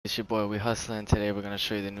It's your boy, we hustling. Today we're gonna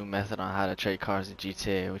show you the new method on how to trade cars in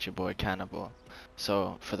GTA with your boy Cannibal.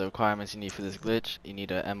 So for the requirements you need for this glitch, you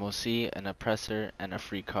need a MOC, an oppressor, and a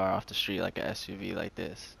free car off the street like a SUV like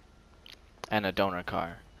this. And a donor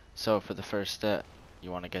car. So for the first step,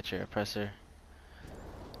 you wanna get your oppressor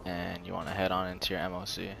and you wanna head on into your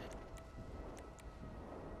MOC.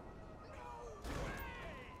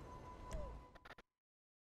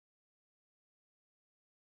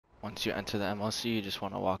 Once you enter the MOC, you just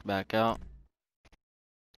wanna walk back out.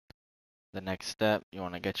 The next step, you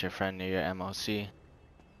wanna get your friend near your MOC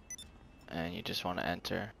and you just wanna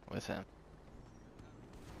enter with him.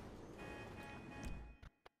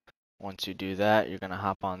 Once you do that, you're gonna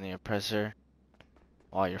hop on the oppressor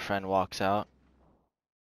while your friend walks out.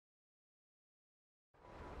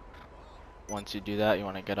 Once you do that, you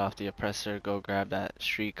want to get off the oppressor, go grab that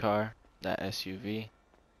street car, that SUV,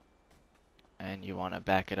 and you want to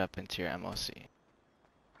back it up into your MOC.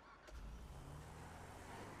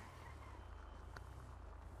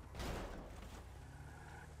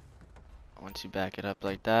 Once you back it up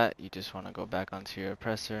like that, you just want to go back onto your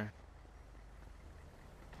oppressor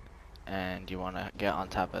and you want to get on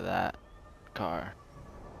top of that car.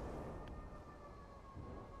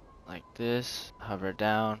 Like this, hover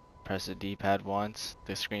down, press the D-pad once,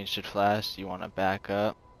 the screen should flash, you want to back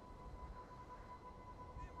up,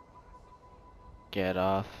 get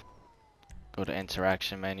off, go to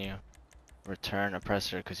interaction menu, return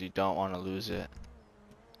oppressor because you don't want to lose it.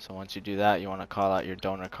 So once you do that, you want to call out your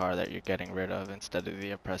donor car that you're getting rid of instead of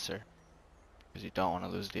the oppressor, because you don't want to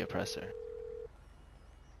lose the oppressor.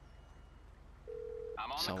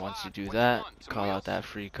 So once you do that, call out that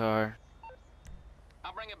free car.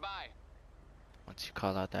 I'll bring it by. Once you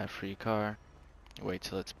call out that free car, you wait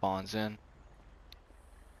till it spawns in.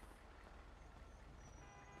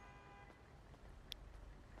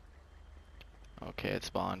 Okay, it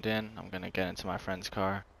spawned in. I'm gonna get into my friend's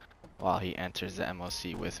car while he enters the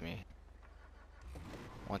MOC with me.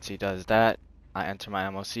 Once he does that, I enter my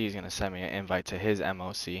MOC. He's gonna send me an invite to his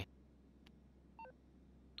MOC.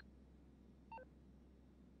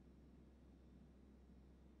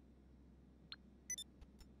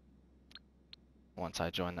 Once I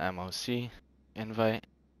join the MOC invite,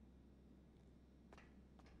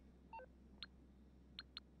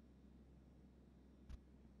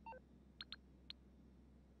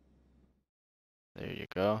 there you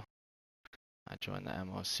go. I join the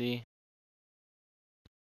MOC.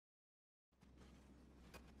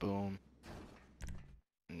 Boom.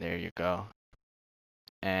 And there you go.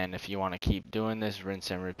 And if you want to keep doing this,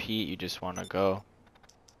 rinse and repeat, you just want to go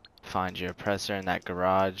find your oppressor in that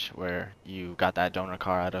garage where you got that donor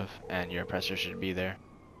car out of, and your oppressor should be there.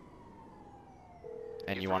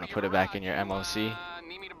 And you want to put it back in your MOC.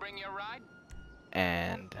 Need me to bring you a ride?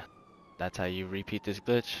 And that's how you repeat this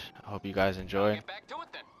glitch. I hope you guys enjoy. Get back to it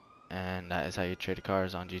then. And that is how you trade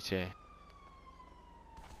cars on GTA.